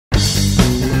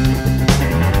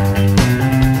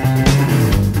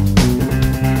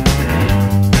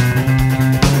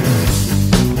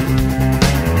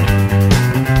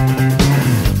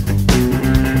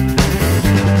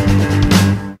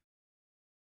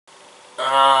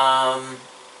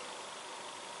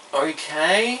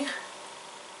Okay.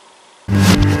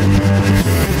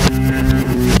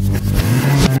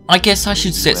 I guess I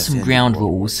should set some ground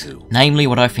rules, namely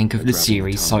what I think of the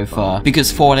series so far,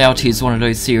 because Fallout is one of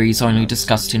those series only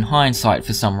discussed in hindsight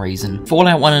for some reason.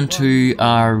 Fallout 1 and 2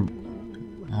 are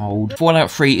old.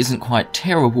 Fallout 3 isn't quite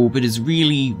terrible, but is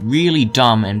really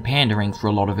dumb and pandering for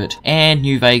a lot of it. And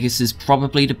New Vegas is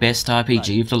probably the best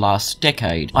RPG of the last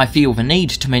decade. I feel the need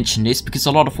to mention this because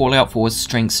a lot of Fallout 4's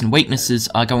strengths and weaknesses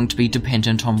are going to be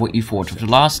dependent on what you thought of the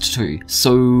last two.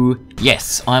 So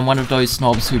yes, I'm one of those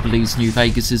snobs who believes New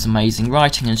Vegas's amazing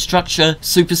writing and structure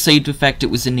supersede the fact it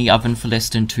was in the oven for less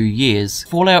than 2 years.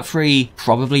 Fallout 3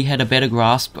 probably had a better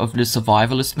grasp of the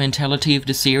survivalist mentality of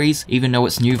the series, even though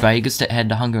it's New Vegas that had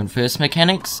the hunger and thirst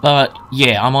mechanics, but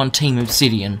yeah, I'm on Team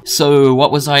Obsidian. So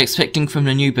what was I expecting from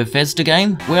the new Bethesda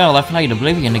game? Well, I played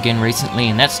Oblivion again recently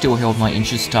and that still held my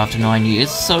interest after 9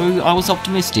 years, so I was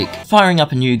optimistic. Firing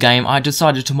up a new game, I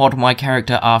decided to model my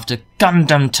character after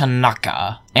Gundam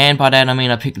Tanaka. And by that I mean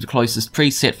I picked the closest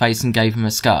preset face and gave him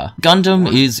a scar. Gundam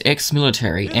is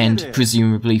ex-military and,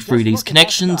 presumably through these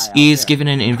connections, is given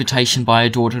an invitation by a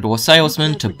door-to-door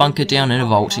salesman to bunker down in a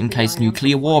vault in case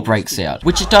nuclear war breaks out,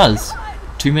 which it does.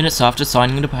 2 minutes after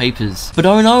signing the papers. But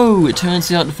oh no, it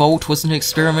turns out the vault was an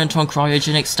experiment on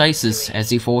cryogenic stasis,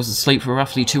 as he falls asleep for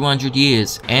roughly 200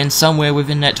 years, and somewhere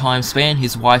within that time span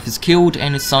his wife is killed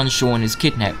and his son Sean is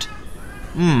kidnapped.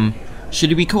 Should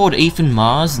he be called Ethan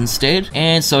Mars instead?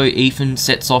 And so Ethan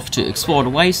sets off to explore the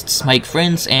wastes, make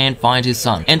friends, and find his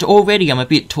son. And already I'm a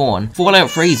bit torn. Fallout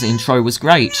 3's intro was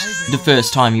great, the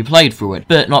first time you played through it,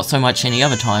 but not so much any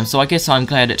other time, so I guess I'm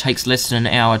glad it takes less than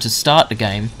an hour to start the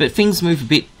game, but things move a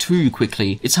bit too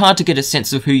quickly. It's hard to get a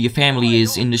sense of who your family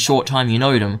is in the short time you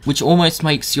know them, which almost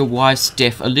makes your wife's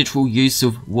death a literal use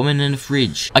of woman in the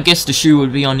fridge. I guess the shoe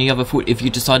would be on the other foot if you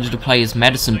decided to play as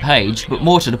Madison Page, but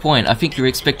more to the point, I think you're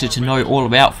expected to know all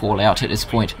about Fallout at this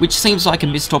point, which seems like a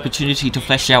missed opportunity to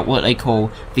flesh out what they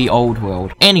call the old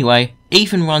world. Anyway,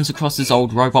 Ethan runs across his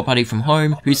old robot buddy from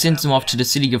home, who sends him off to the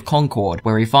city of Concord,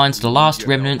 where he finds the last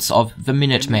remnants of the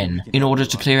Minutemen. In order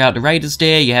to clear out the raiders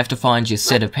there, you have to find your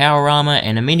set of power armor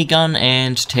and a minigun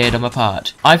and tear them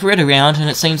apart. I've read around and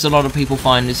it seems a lot of people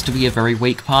find this to be a very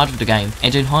weak part of the game,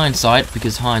 and in hindsight,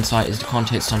 because hindsight is the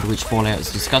context under which Fallout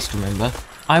is discussed, remember,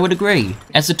 I would agree.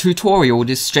 As a tutorial,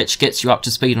 this stretch gets you up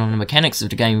to speed on the mechanics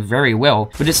of the game very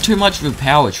well, but it's too much of a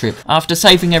power trip. After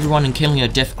saving everyone and killing a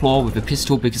Deathclaw with a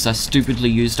pistol because I stupidly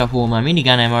used up all my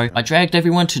minigun ammo, I dragged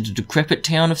everyone to the decrepit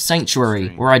town of Sanctuary,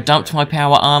 where I dumped my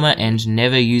power armor and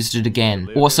never used it again.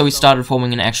 Also, we started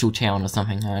forming an actual town or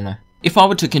something, I don't know. If I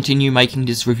were to continue making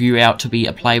this review out to be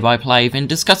a play-by-play, then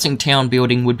discussing town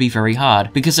building would be very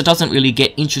hard, because it doesn't really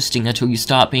get interesting until you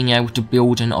start being able to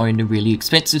build and own the really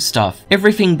expensive stuff.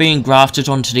 Everything being grafted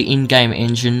onto the in-game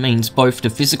engine means both the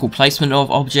physical placement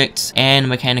of objects and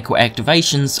mechanical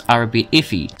activations are a bit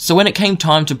iffy. So when it came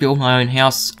time to build my own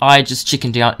house, I just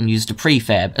chickened out and used a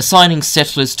prefab. Assigning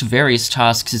settlers to various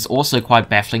tasks is also quite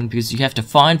baffling because you have to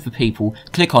find the people,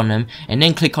 click on them, and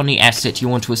then click on the asset you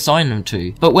want to assign them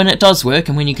to. But when it does work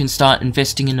and when you can start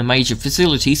investing in the major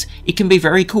facilities, it can be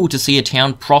very cool to see a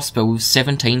town prosper with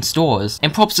 17 stores.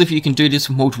 And props if you can do this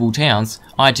with multiple towns.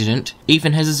 I didn't.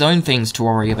 Ethan has his own things to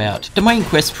worry about. The main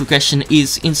quest progression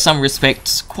is, in some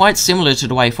respects, quite similar to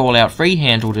the way Fallout 3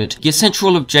 handled it. Your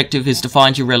central objective is to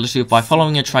find your relative by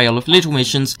following a trail of little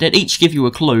missions that each give you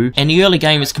a clue, and the early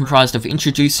game is comprised of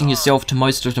introducing yourself to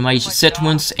most of the major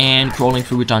settlements and crawling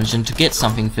through a dungeon to get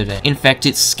something for them. In fact,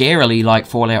 it's scarily like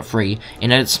Fallout 3,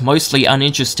 in that it's mostly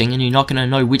uninteresting and you're not going to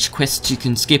know which quests you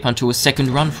can skip until a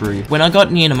second run through. When I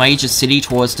got near a major city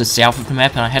towards the south of the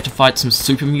map and I had to fight some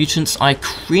super mutants, I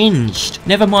cringed.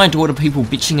 Never mind all the people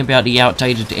bitching about the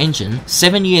outdated engine.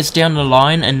 7 years down the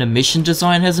line and the mission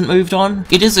design hasn't moved on?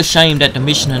 It is a shame that the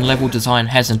mission and level design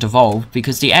hasn't evolved,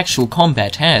 because the actual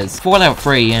combat has. Fallout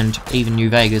 3 and even New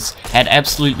Vegas had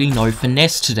absolutely no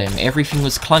finesse to them. Everything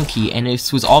was clunky and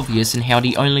this was obvious in how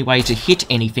the only way to hit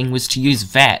anything was to use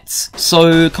VATS.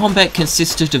 So combat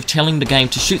consisted of telling the game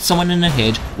to shoot someone in the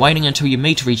head, waiting until your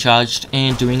meter recharged,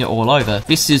 and doing it all over.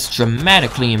 This is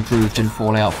dramatically improved in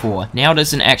Fallout 4. Now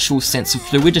there's an actual sense of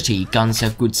fluidity, guns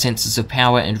have good senses of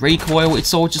power and recoil,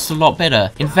 it's all just a lot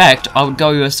better. In fact, I would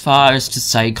go as far as to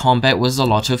say combat was a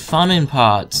lot of fun in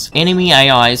parts. Enemy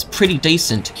AI is pretty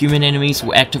decent. Human enemies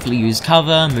will actively use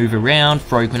cover, move around,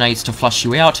 throw grenades to flush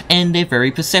you out, and they're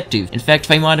very perceptive. In fact,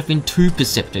 they might have been too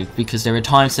perceptive, because there are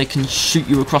times they can shoot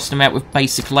you across the map with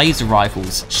basic laser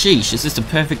rifles. Sheesh, is this a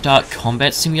perfect dark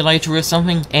combat simulator or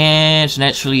something? And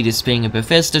naturally, this being a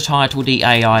Bethesda title, the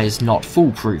AI is not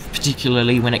foolproof,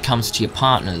 particularly when it comes to your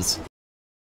partners.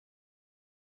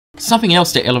 Something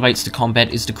else that elevates the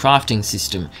combat is the crafting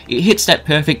system. It hits that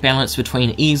perfect balance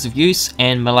between ease of use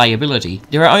and melee ability.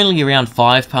 There are only around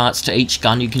 5 parts to each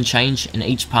gun you can change, and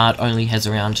each part only has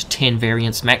around 10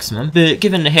 variants maximum, but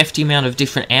given the hefty amount of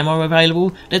different ammo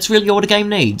available, that's really all the game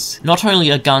needs. Not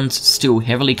only are guns still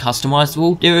heavily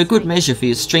customizable, they're a good measure for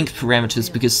your strength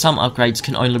parameters because some upgrades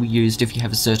can only be used if you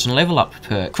have a certain level up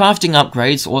perk. Crafting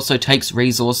upgrades also takes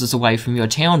resources away from your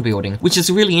town building, which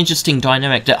is a really interesting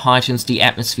dynamic that heightens the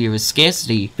atmosphere of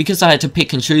scarcity. Because I had to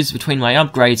pick and choose between my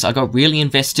upgrades, I got really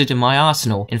invested in my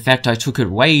arsenal. In fact, I took it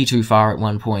way too far at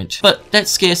one point. But that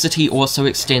scarcity also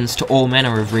extends to all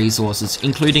manner of resources,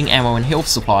 including ammo and health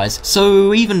supplies,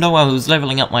 so even though I was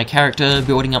leveling up my character,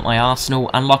 building up my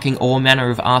arsenal, unlocking all manner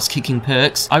of ass-kicking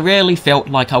perks, I rarely felt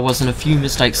like I wasn't a few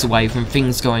mistakes away from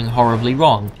things going horribly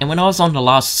wrong. And when I was on the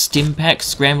last stim pack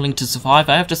scrambling to survive,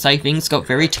 I have to say things got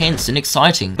very tense and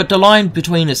exciting. But the line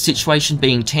between a situation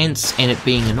being tense and it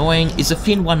being annoying is a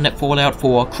thin one that Fallout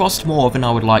 4 crossed more than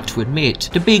I would like to admit.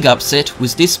 The big upset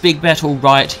was this big battle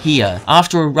right here.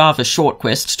 After a rather short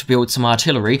quest to build some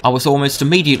artillery, I was almost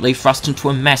immediately thrust into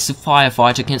a massive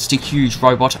firefight against a huge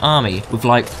robot army with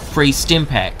like 3 stim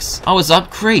packs. I was up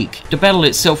creek. The battle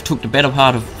itself took the better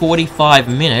part of 45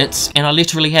 minutes, and I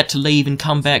literally had to leave and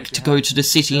come back to go to the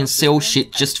city and sell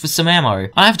shit just for some ammo.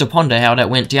 I have to ponder how that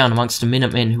went down amongst the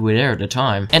Minutemen who were there at the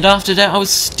time. And after that I was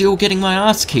still getting my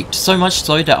ass kicked, so much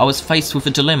so that I was faced with a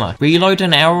dilemma. Reload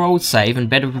an hour-old save and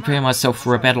better prepare myself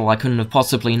for a battle I couldn't have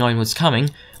possibly known was coming,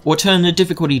 or turn the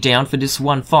difficulty down for this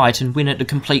one fight and win at the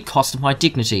complete cost of my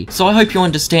dignity. So I hope you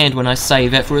understand when I say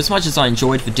that for as much as I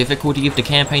enjoyed the difficulty of the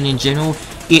campaign in general,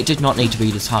 it did not need to be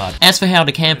this hard. As for how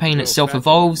the campaign itself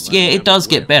evolves, yeah, it does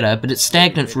get better, but it's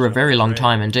stagnant for a very long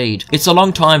time indeed. It's a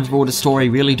long time before the story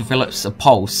really develops a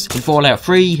pulse. In Fallout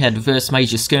 3, you had the first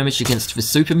major skirmish against the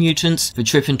super mutants, the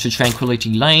trip into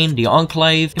Tranquility Lane, the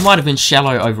Enclave. It might have been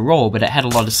shallow overall, but it had a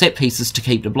lot of set pieces to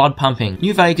keep the blood pumping.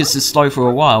 New Vegas is slow for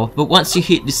a while, but once you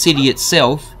hit the city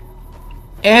itself,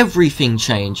 everything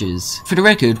changes. For the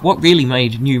record, what really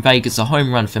made New Vegas a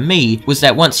home run for me was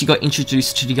that once you got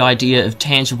introduced to the idea of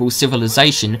tangible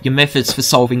civilization, your methods for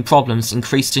solving problems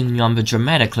increased in number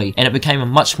dramatically, and it became a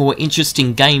much more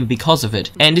interesting game because of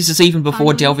it. And this is even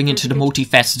before delving into the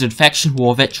multifaceted faction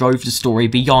war that drove the story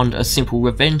beyond a simple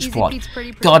revenge plot.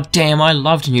 God damn, I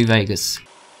loved New Vegas.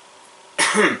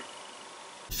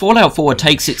 Fallout 4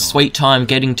 takes its sweet time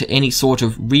getting to any sort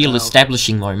of real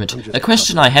establishing moment. A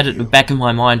question I had at the back of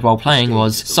my mind while playing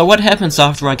was, so what happens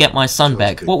after I get my son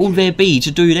back? What will there be to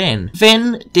do then?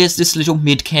 Then there's this little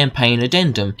mid-campaign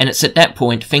addendum, and it's at that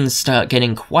point things start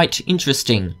getting quite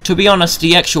interesting. To be honest,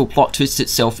 the actual plot twist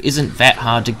itself isn't that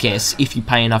hard to guess if you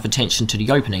pay enough attention to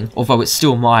the opening, although it's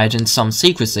still mired in some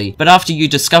secrecy. But after you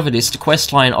discover this, the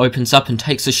questline opens up and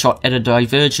takes a shot at a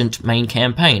divergent main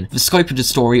campaign. The scope of the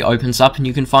story opens up and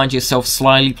you can find yourself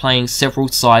slyly playing several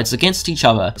sides against each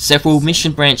other. Several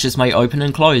mission branches may open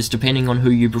and close depending on who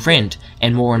you befriend,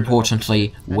 and more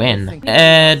importantly, when.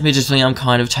 Admittedly, I'm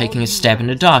kind of taking a stab in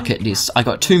the dark at this. I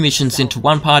got 2 missions into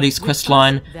one party's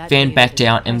questline, then backed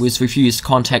out and was refused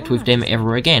contact with them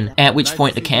ever again, at which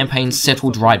point the campaign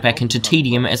settled right back into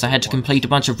tedium as I had to complete a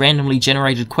bunch of randomly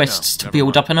generated quests to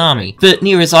build up an army. But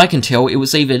near as I can tell, it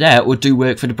was either that or do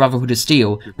work for the Brotherhood of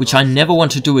Steel, which I never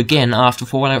want to do again after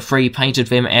Fallout 3 painted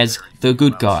them as the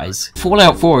good guys.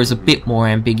 Fallout 4 is a bit more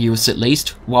ambiguous at least.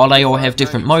 While they all have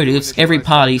different motives, every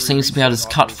party seems about as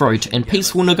cutthroat, and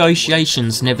peaceful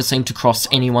negotiations never seem to cross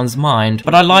anyone's mind.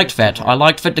 But I liked that. I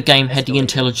liked that the game had the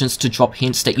intelligence to drop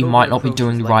hints that you might not be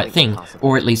doing the right thing,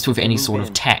 or at least with any sort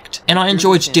of tact. And I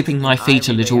enjoyed dipping my feet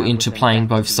a little into playing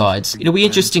both sides. It'll be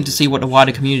interesting to see what the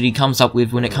wider community comes up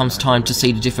with when it comes time to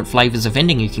see the different flavours of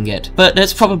ending you can get. But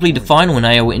that's probably the final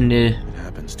nail in the...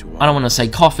 I don't want to say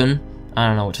coffin. I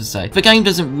don't know what to say. The game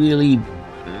doesn't really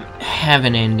have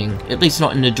an ending, at least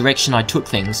not in the direction I took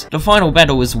things. The final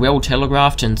battle was well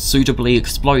telegraphed and suitably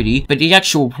explodey, but the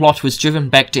actual plot was driven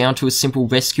back down to a simple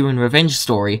rescue and revenge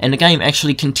story, and the game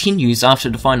actually continues after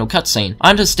the final cutscene. I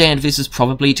understand this is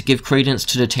probably to give credence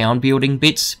to the town building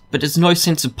bits, but there's no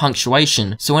sense of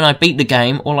punctuation, so when I beat the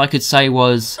game, all I could say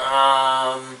was,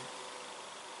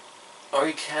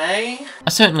 okay? I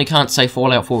certainly can't say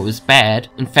Fallout 4 was bad.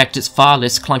 In fact, it's far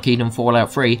less clunky than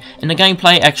Fallout 3, and the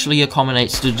gameplay actually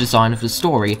accommodates the design of the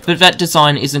story, but that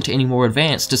design isn't any more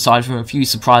advanced aside from a few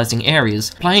surprising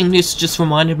areas. Playing this just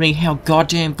reminded me how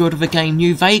goddamn good of a game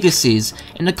New Vegas is,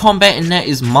 and the combat in that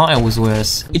is miles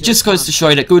worse. It just goes to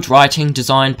show that good writing,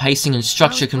 design, pacing, and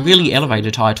structure can really elevate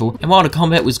a title, and while the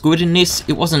combat was good in this,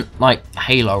 it wasn't like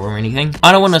Halo or anything.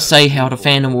 I don't want to say how the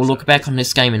fandom will look back on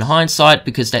this game in hindsight,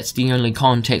 because that's the only only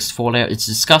context Fallout is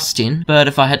discussed in, but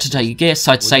if I had to take a guess,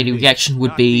 I'd say the reaction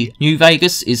would be, New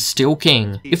Vegas is still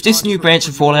king. If this new branch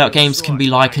of Fallout games can be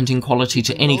likened in quality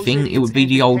to anything, it would be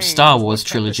the old Star Wars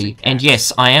trilogy. And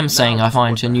yes, I am saying I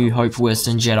find A New Hope worse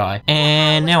than Jedi.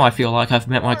 And now I feel like I've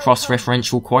met my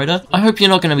cross-referential quota. I hope you're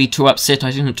not going to be too upset I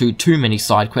didn't do too many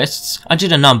side quests. I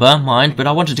did a number, mind, but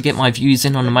I wanted to get my views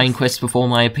in on the main quest before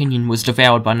my opinion was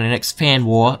devoured by the next fan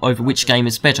war over which game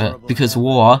is better. Because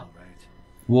war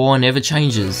never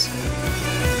changes.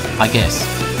 I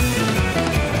guess.